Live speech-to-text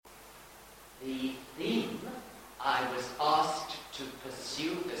The theme I was asked to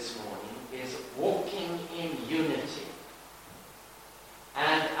pursue this morning is walking in unity.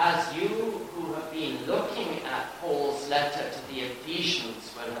 And as you who have been looking at Paul's letter to the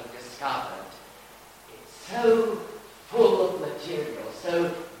Ephesians will have discovered, it's so full of material,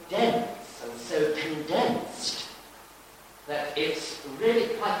 so dense and so condensed, that it's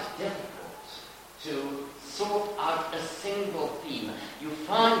really quite difficult to sort out a single theme. You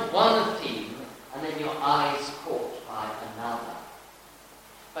find one theme and then your eyes caught by another.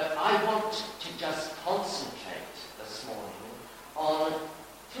 But I want to just concentrate this morning on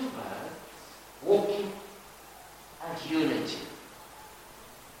two words: walking and unity.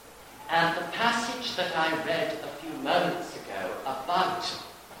 And the passage that I read a few moments ago about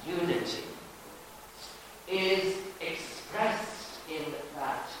unity is expressed in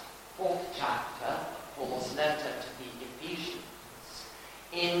that 4th chapter of Paul's letter to the Ephesians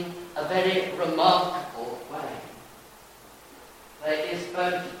in a very remarkable way. There is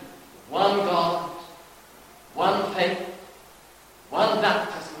both one God, one faith, one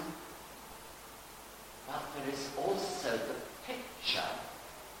baptism, but there is also the picture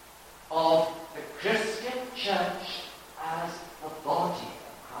of the Christian church as the body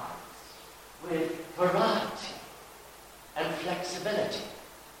of Christ, with variety and flexibility.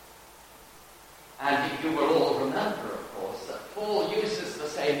 And you will all remember, of course, that Paul uses the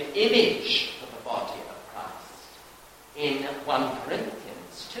same image for the body of Christ in 1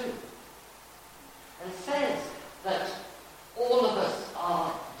 Corinthians 2, and says that all of us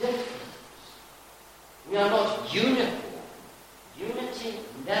are different. We are not uniform. Unity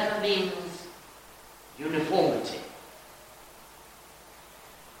never means uniformity.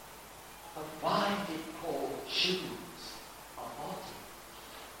 But why did Paul choose a body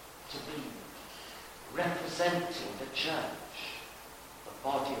to be representing the church, the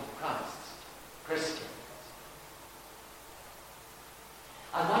body of Christ, Christians?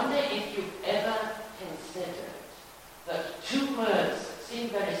 I wonder if you've ever considered that two words that seem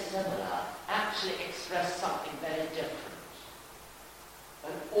very similar actually express something very different.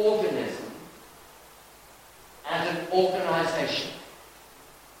 An organism and an organization.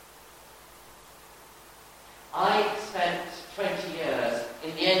 I spent 20 years,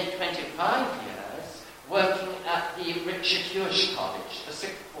 in the end 25 years, working at the Richard Hewish College, the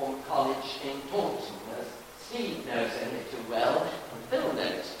sixth form college in Taunton, as Steve knows only too well, and Phil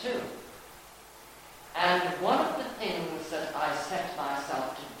knows too. And one of the things that I set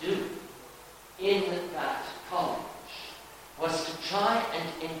myself to do in that college was to try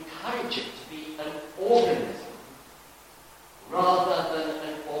and encourage it to be an organism rather than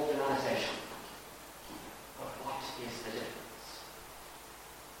an organization. But what is the difference?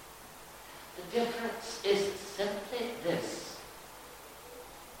 The difference is simply this.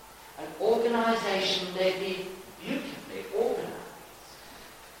 An organization may be beautifully organized,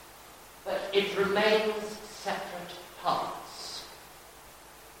 but it remains separate parts.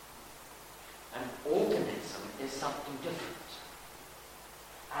 An organism is something different.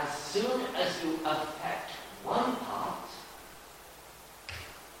 As soon as you affect one part,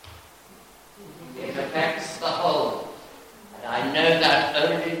 it affects the whole. And I know that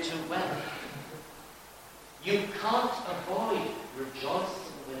only too well. You can't avoid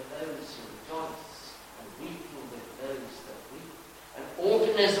rejoicing with those who rejoice and weeping with those that weep. An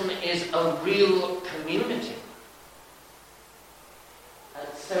organism is a real community. And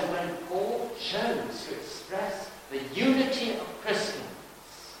so when Paul chose to express the unity of Christians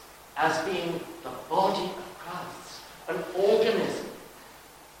as being the body of Christ, an organism,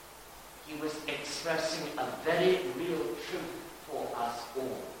 he was expressing a very real truth for us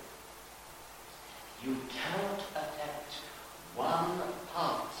all. You cannot affect one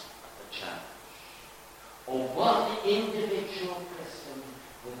part of the church or one individual Christian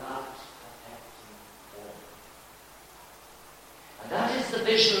without affecting all. And that is the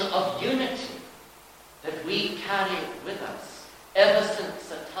vision of unity that we carry with us ever since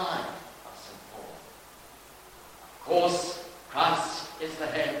the time of St. Paul. Of course, Christ is the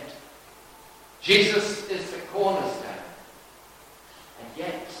head. Jesus is the cornerstone. And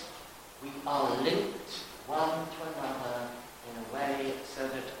yet, we are linked one to another in a way so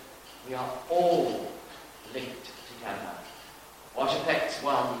that we are all linked together. What affects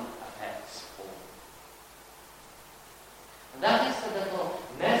one affects all. And that is the little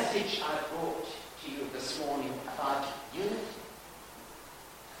message I brought to you this morning about unity.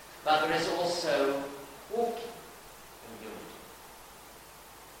 But there is also walking in unity.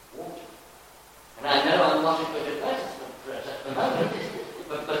 Walking. And I know I'm not a good advertisement for it at the moment,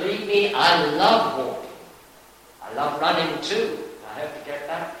 but believe me, I love walking. I love running too. I hope to get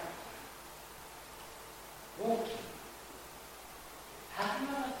back.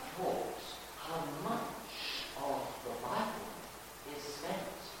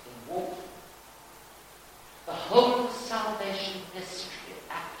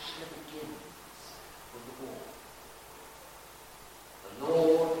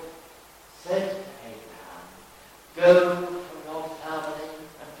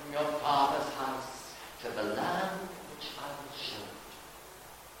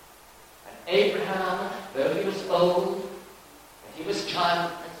 Abraham, though he was old and he was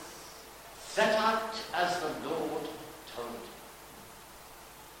childless, set out as the Lord told him.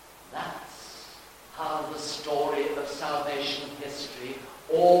 That's how the story of salvation history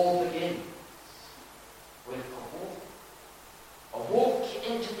all begins, with a walk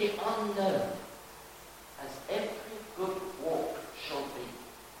into the unknown, as every good walk shall be.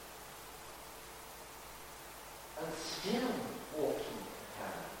 And still walking in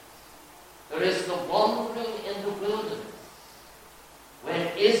paradise. There is the wandering in the wilderness, when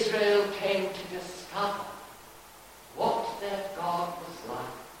Israel came to discover what their God was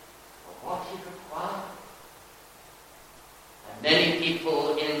like, or what he required. And many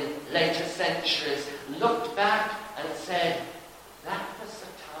people in later centuries looked back and said, that was the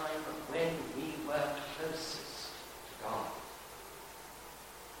time when we were closest to God.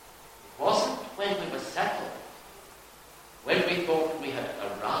 It wasn't when we were settled, when we thought we had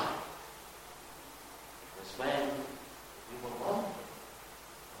arrived. It was when we were wandering,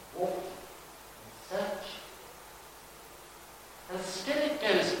 walking, and searching. And still it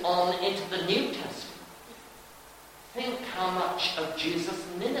goes on into the New Testament. Think how much of Jesus'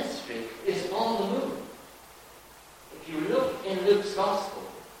 ministry is on the move. If you look in Luke's Gospel,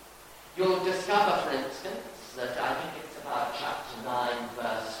 you'll discover, for instance, that I think it's about chapter 9,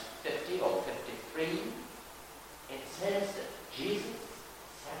 verse 50 or 53, it says that Jesus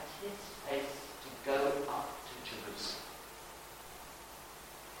set his face to go up to Jerusalem.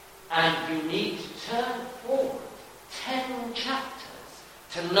 And you need to turn forward 10 chapters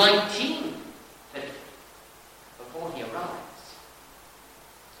to 1950 before he arrives.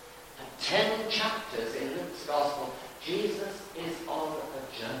 For 10 chapters in Luke's Gospel, Jesus is on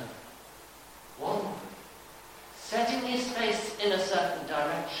a journey, wandering, setting his face in a certain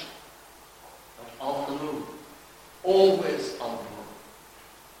direction, but on the move, always on the move.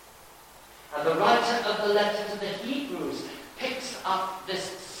 And the writer of the letter to the Hebrews picks up this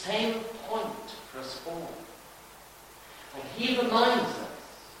same point for us all. And he reminds us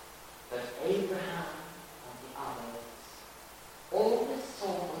that Abraham and the others always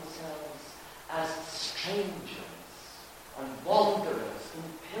saw themselves as strangers and wanderers and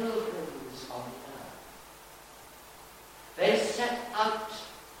pilgrims on the earth. They set out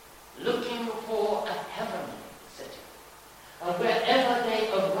looking for a heavenly city. And wherever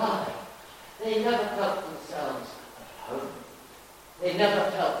they arrived, they never felt themselves at home. They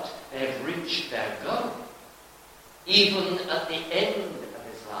never felt they had reached their goal. Even at the end of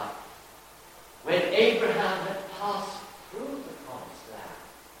his life, when Abraham had passed through the promised land,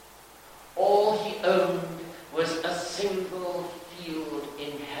 all he owned was a single field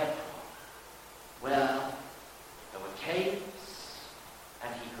in Hebron, where there were caves,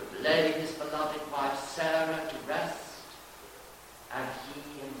 and he could lay his beloved wife Sarah to rest, and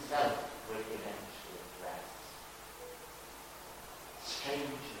he himself would eventually rest.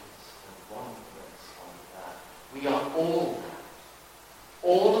 Strangers and wanderers on the earth. We are all that.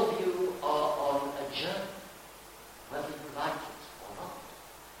 All of you are on a journey, whether you like it or not.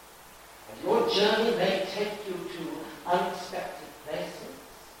 And your journey may take you to unexpected places.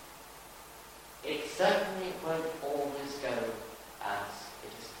 It certainly won't always go as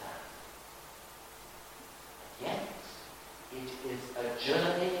it is planned. But yet, it is a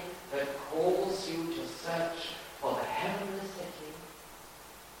journey that calls you to search for the heavenly city,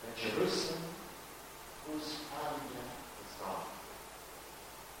 the Jerusalem, whose founder is God.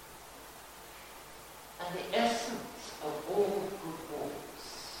 And the essence of all good walks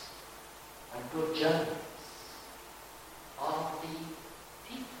and good journeys are the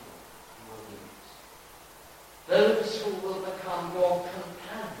people you will meet, those who will become your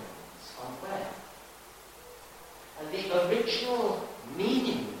companions on the way. And the original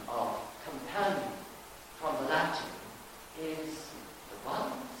meaning of companion from the Latin is the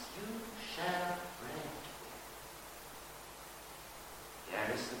ones you share bread with. There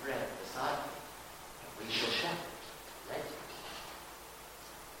is the bread beside me, and we shall share it later.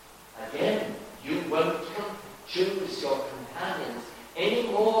 Again, you won't choose your companions any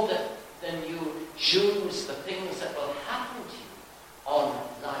more than you choose the things that will happen to you on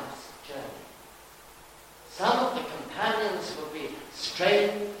life's journey. Some of the companions will be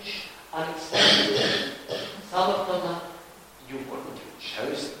strange, unexpected. Some of them you wouldn't have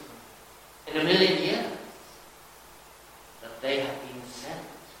chosen in a million years. But they have been sent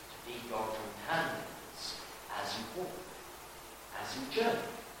to be your companions as you walk, as you journey,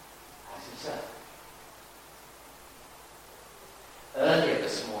 as you serve. Earlier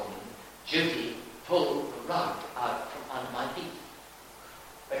this morning, Judy pulled the rug out from under my feet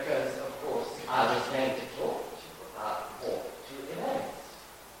because, of course, I was going to talk to you about the walk to Emmaus.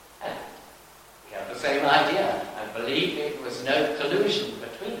 And Believe me, there was no collusion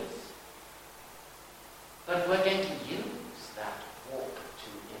between us. But we're going to use that walk to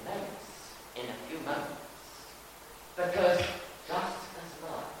Emmaus in a few moments. Because just as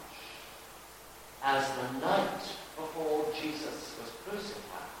much as the night before Jesus was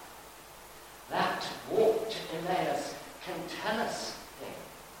crucified, that walk to Emmaus can tell us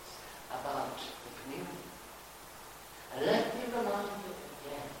things about the communion. And let me remind you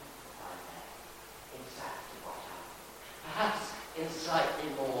again, if I may, exactly what happened. Perhaps in a slightly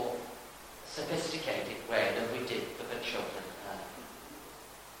more sophisticated way than we did for the children earlier.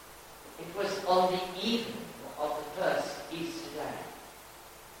 It was on the evening of the first Easter day,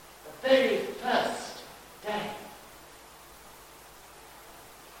 the very first day.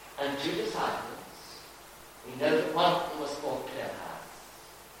 And two disciples, we know that one of them was called Cleopas,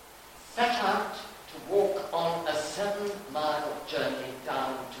 set out to walk on a 7-mile journey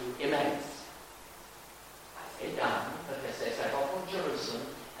down to Emmaus. I say down because they set off from Jerusalem,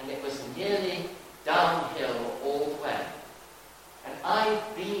 and it was nearly downhill all the way. And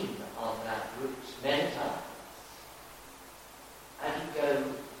I've been on that route many times. And you go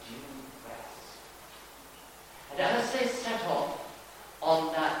due west. And as they set off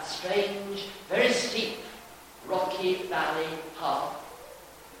on that strange, very steep, rocky valley path,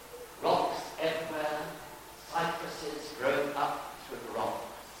 rocks everywhere, cypresses growing up through the rocks,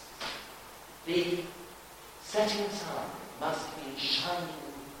 the setting sun must have been shining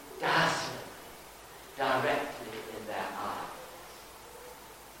dazzlingly directly in their eyes.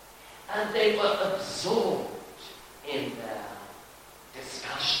 And they were absorbed in their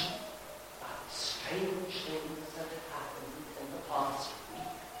discussion about strange things that had happened in the past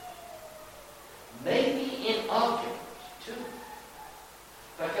week. Maybe in argument, too.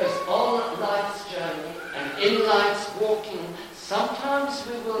 Because on life's journey and in life's walking, sometimes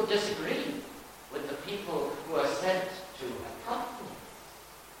we will disagree with the people who are sent to accompany us.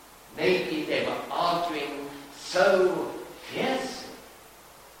 Maybe they were arguing so fiercely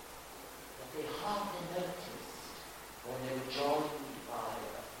that they hardly noticed when they were joined by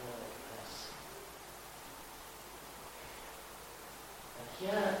a third person. And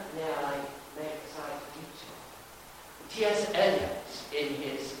here, may I make a slight detour. T.S. Eliot, in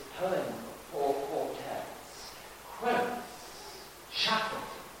his poem Four Quartets, quotes Shackleton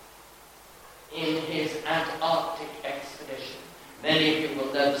in his Antarctic expedition. Many of you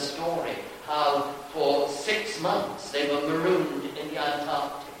will know the story, how for 6 months they were marooned in the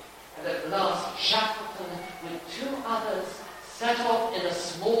Antarctic. And at last, Shackleton, with 2 others, set off in a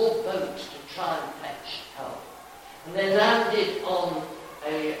small boat to try and fetch help. And they landed on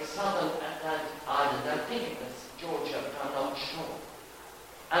a southern Atlantic island. I think it was Georgia, but I'm not sure.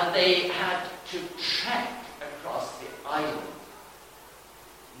 And they had to trek across the island,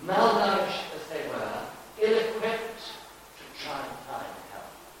 malnourished as they were, ill-equipped to try and find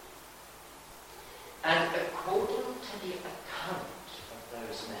help. And according to the account of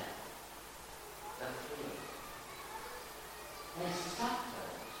those men, the 3, they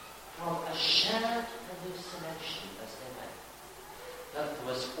suffered from a shared hallucination as they went, that there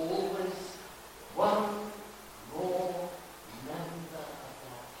was always one more member of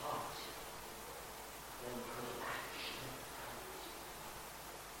their party than could actually count.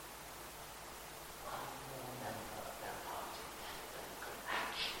 One more member of their party than could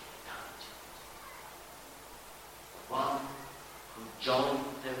actually count it. The one who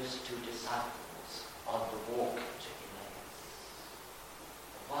joined those 2 disciples on the walk to Emmaus.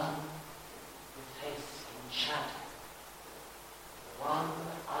 The one who faced in shadow. The one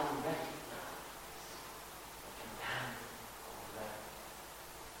unrecognized.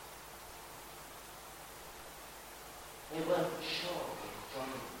 They weren't sure they were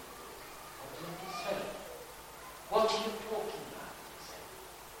joining. What did he say? What are you talking about? He said.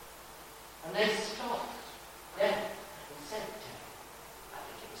 And they stopped then and said to him, I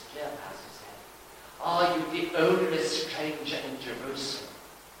think it was Cleopas who said, are you the only stranger in Jerusalem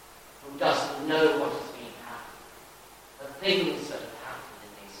who doesn't know what has been happening? The things that have happened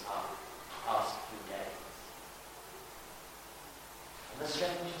in these past few days. And the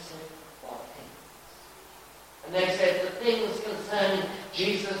stranger said, what things? And they said, the things concerning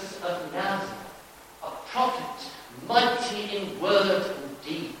Jesus of Nazareth, a prophet, mighty in word and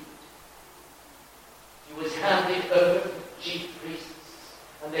deed. He was handed over to the chief priests,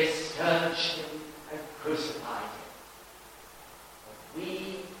 and they scourged him and crucified him. But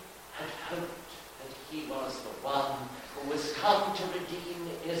we had hoped that he was the one who was come to redeem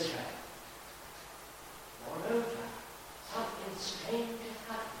Israel. Moreover, something strange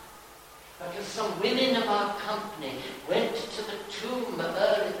had happened. Because some women of our company went to the tomb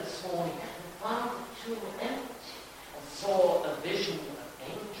early this morning and found the tomb empty.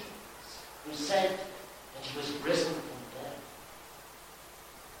 she was risen from death.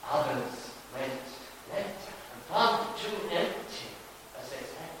 Others went later and found the tomb empty, as they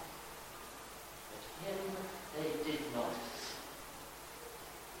said. But him they did not see.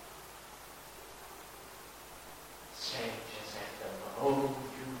 Strangers said them, "Oh,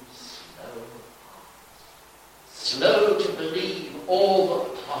 you slow heart, slow to believe all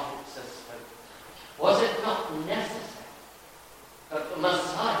the prophets have spoken. Was it not necessary that the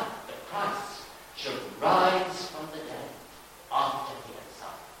Messiah, the Christ, should rise from the dead after he had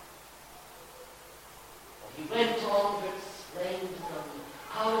suffered?" But he went on to explain to them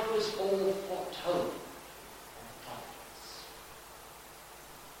how it was all foretold in the prophets.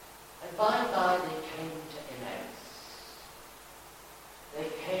 And by and by they came to Emmaus. They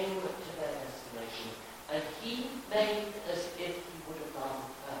came to their destination, and he made as if he would have gone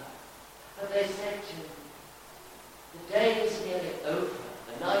further. But they said to him, "The day is nearly over,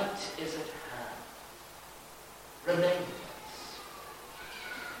 the night is at hand. Remain with us."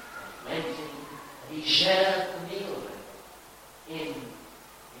 And mentioning that he shared the meal with them in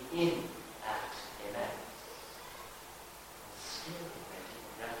the inn at Emmaus. And still they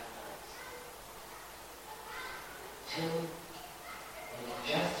didn't recognize him. Till in a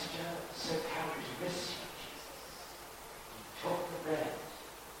gesture so characteristic of Jesus, he took the bread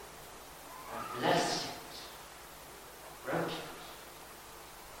and blessed it, broke it.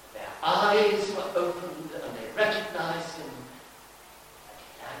 Their eyes were opened and they recognized him, and he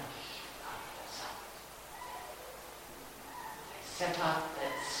vanished out of their sight. They set out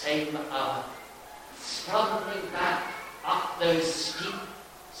that same hour, stumbling back up those steep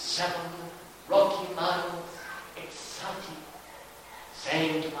 7 rocky miles, excited,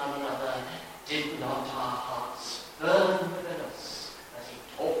 saying to one another, "Did not our hearts burn within us as he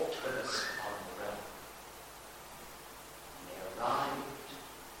talked with us on the road?" And they arrived,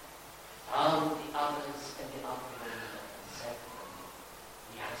 found the others in the upper room, and said to them,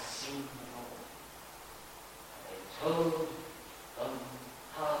 "We have seen the Lord." And they told them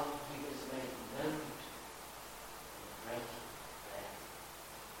how he was made known to in breaking bread.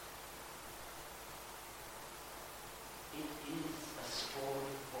 It is a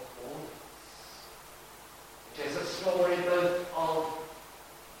story for all of us. It is a story both of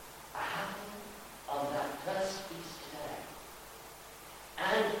a happening on that first feast day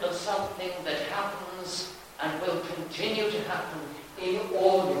and of something that happens and will continue to happen in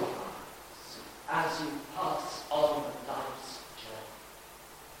all your lives as you pass on life's journey.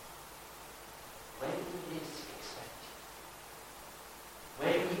 When least expected,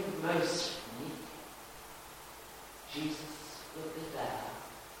 when you most need him, Jesus will be there,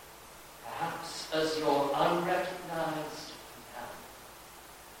 perhaps as your unrecognized companion.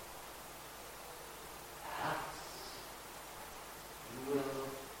 Perhaps you will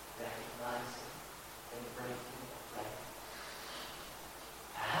recognize him in breaking the bread.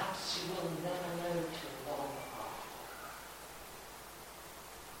 Perhaps you will never know till long after.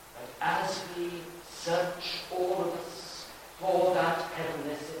 But as we search, all of us, for that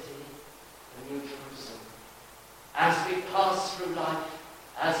heavenly city, the New Jerusalem, as we pass through life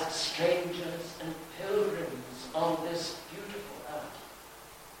as strangers and pilgrims on this beautiful